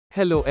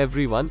Hello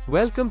everyone,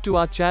 welcome to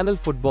our channel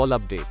Football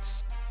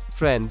Updates.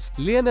 Friends,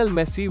 Lionel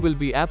Messi will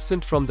be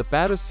absent from the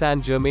Paris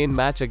Saint-Germain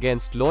match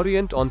against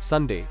Lorient on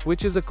Sunday,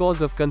 which is a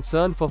cause of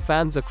concern for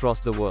fans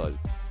across the world.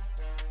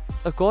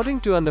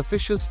 According to an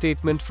official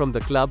statement from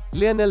the club,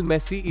 Lionel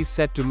Messi is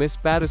set to miss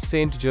Paris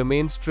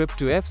Saint-Germain's trip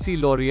to FC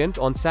Lorient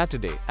on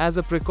Saturday, as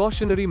a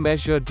precautionary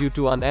measure due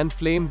to an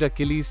inflamed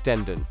Achilles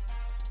tendon.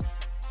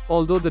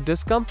 Although the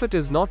discomfort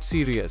is not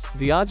serious,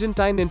 the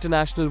Argentine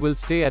international will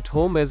stay at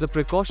home as a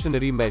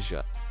precautionary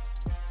measure.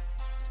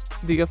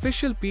 The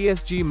official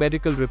PSG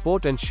medical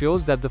report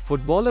ensures that the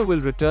footballer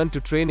will return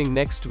to training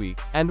next week,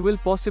 and will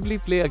possibly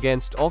play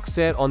against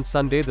Auxerre on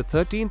Sunday the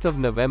 13th of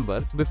November,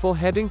 before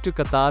heading to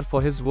Qatar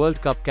for his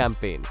World Cup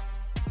campaign.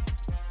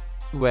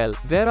 Well,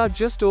 there are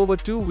just over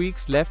 2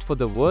 weeks left for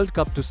the World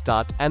Cup to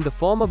start, and the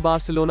former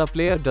Barcelona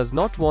player does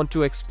not want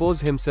to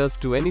expose himself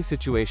to any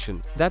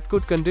situation that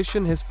could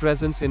condition his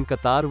presence in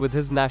Qatar with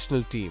his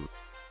national team.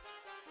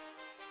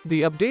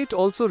 The update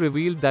also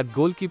revealed that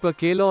goalkeeper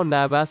Keylor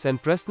Navas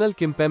and Presnel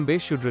Kimpembe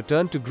should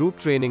return to group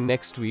training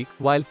next week,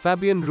 while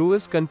Fabian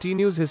Ruiz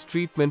continues his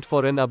treatment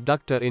for an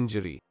abductor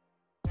injury.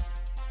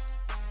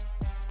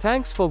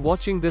 Thanks for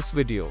watching this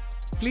video.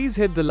 Please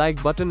hit the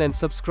like button and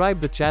subscribe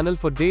the channel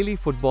for daily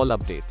football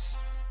updates.